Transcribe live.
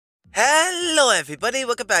Hello everybody,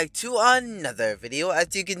 welcome back to another video.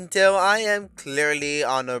 As you can tell, I am clearly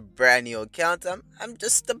on a brand new account. I'm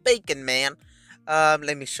just a bacon man.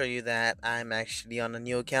 Let me show you that I'm actually on a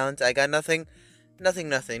new account. I got nothing.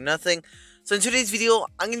 So in today's video,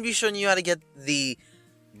 I'm gonna be showing you how to get the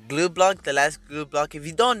glue block, the last glue block. If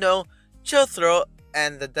you don't know, Chillthrow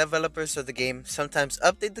and the developers of the game sometimes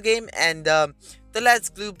update the game, and the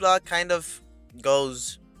last glue block kind of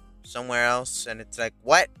goes somewhere else, and it's like,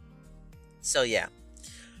 what? So yeah,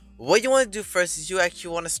 what you want to do first is you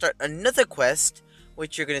actually want to start another quest,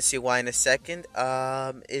 which you're gonna see why in a second.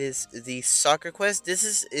 It is the soccer quest. This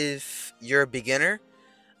is if you're a beginner.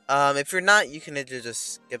 If you're not, you can either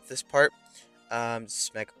just skip this part.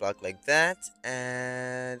 Just make a block like that,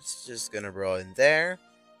 and it's just gonna roll in there.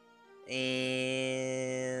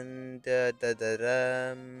 And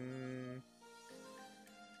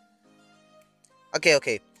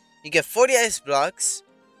okay. You get 40 ice blocks,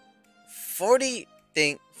 40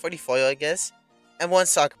 foil, I guess, and 1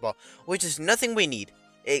 soccer ball, which is nothing we need.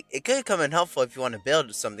 It could come in helpful if you want to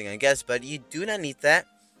build something, I guess, but you do not need that.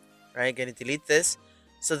 Right, gonna delete this.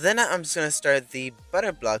 So then I'm just gonna start the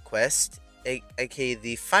butter block quest, aka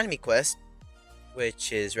the find me quest,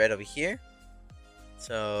 which is right over here.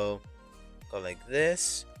 So go like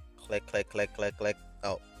this, click.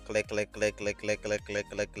 Oh, click,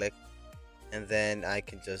 and then I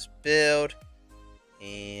can just build.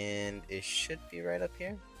 And it should be right up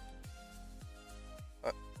here.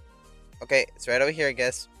 Okay, it's right over here, I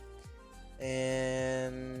guess.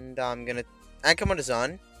 And I'm gonna anchor mode is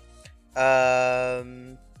on.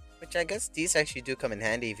 Which I guess these actually do come in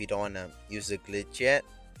handy if you don't want to use the glitch yet.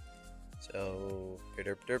 So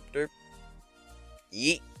derp.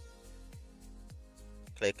 Yeet.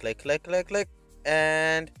 Click,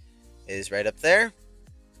 and it is right up there.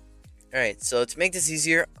 Alright, so to make this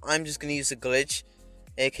easier, I'm just gonna use the glitch,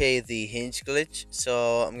 aka the hinge glitch.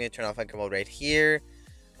 So I'm gonna turn off anchor mode right here.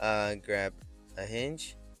 Grab a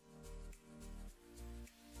hinge.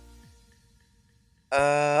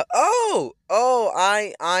 I'm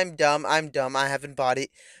dumb. I haven't bought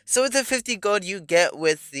it. So with the 50 gold you get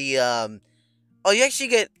with the oh, you actually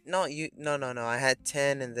get no. I had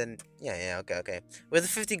 10 and then okay. With the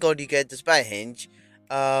 50 gold you get just buy a hinge.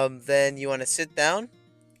 Then you want to sit down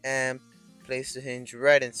and place the hinge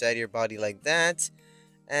right inside your body like that,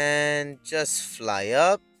 and just fly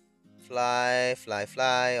up, fly.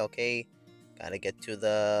 Okay, gotta get to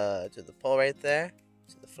the pole right there,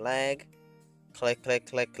 to the flag. Click.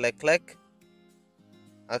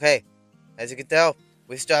 Okay, as you can tell,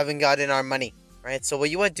 we still haven't gotten our money, right? So what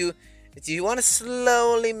you want to do is you want to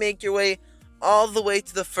slowly make your way all the way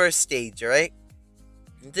to the first stage. All right,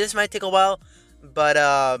 this might take a while, but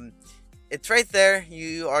it's right there.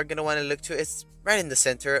 You are gonna want to look to it. It's right in the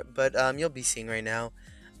center, but you'll be seeing right now.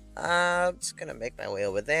 I'm just gonna make my way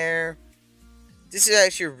over there. This is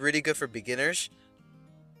actually really good for beginners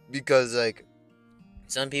because like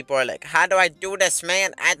some people are like, how do I do this,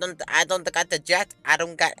 man? I don't got the jet. I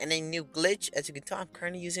don't got any new glitch. As you can tell, I'm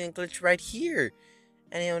currently using a glitch right here,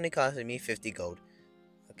 and it only costed me 50 gold.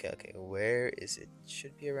 Okay, where is it? It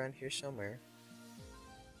should be around here somewhere.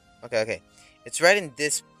 Okay, it's right in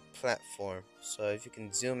this platform. So if you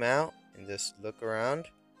can zoom out and just look around,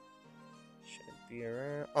 should be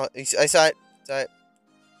around. Oh, I saw it.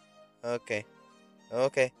 Okay.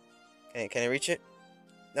 Can I reach it?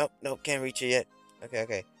 Nope, can't reach it yet.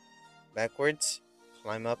 Okay. Backwards.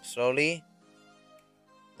 Climb up slowly.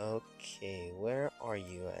 Okay, where are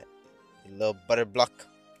you at? You little butter block.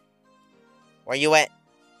 Where you at?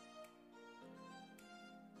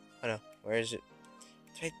 Oh no, where is it?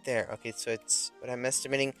 It's right there. Okay, so it's what I'm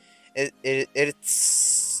estimating.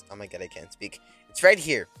 It's oh my god, I can't speak. It's right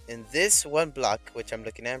here in this one block, which I'm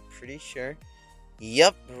looking at. I'm pretty sure.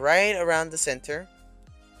 Yup, right around the center.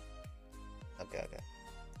 Okay.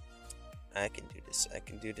 I can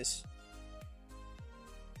do this.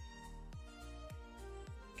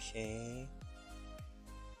 Okay.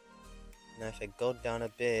 Now if I go down a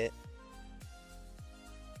bit,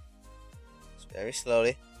 just very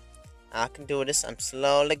slowly. I can do this. I'm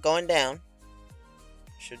slowly going down.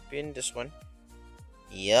 Should be in this one.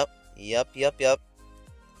 Yup. Yeah,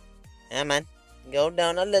 man. Go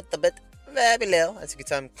down a little bit. Very low. As you can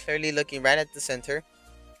tell, I'm clearly looking right at the center.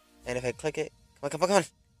 And if I click it, come on.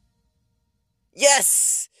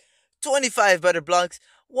 Yes! 25 butter blocks,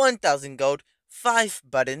 1,000 gold, 5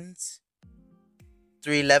 buttons,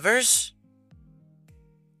 3 levers,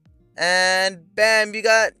 and bam, you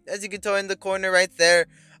got, as you can tell in the corner right there,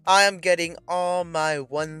 I am getting all my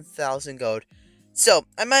 1,000 gold. So,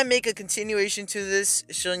 I might make a continuation to this,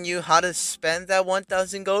 showing you how to spend that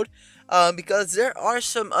 1,000 gold. because there are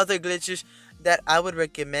some other glitches that I would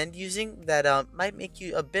recommend using that might make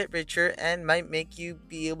you a bit richer and might make you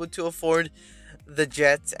be able to afford the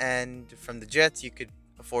jets, and from the jets you could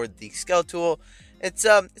afford the Skeletool. It's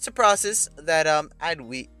a process that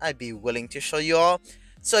I'd be willing to show you all.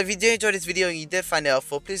 So if you did enjoy this video and you did find it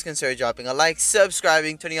helpful, please consider dropping a like,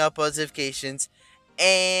 subscribing, turning on post notifications,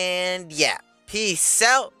 and yeah, peace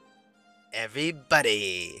out,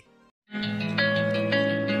 everybody.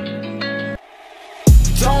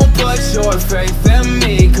 Don't put your faith in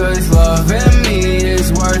me, cause loving me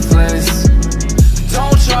is worthless.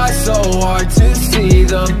 Don't try so hard to see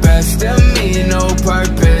the best in me, no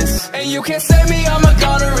purpose. And you can't save me, I'm a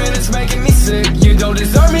goner and it's making me sick. You don't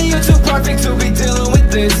deserve me, you're too perfect to be dealing with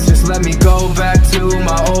this. Just let me go back to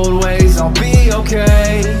my old ways, I'll be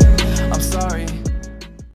okay.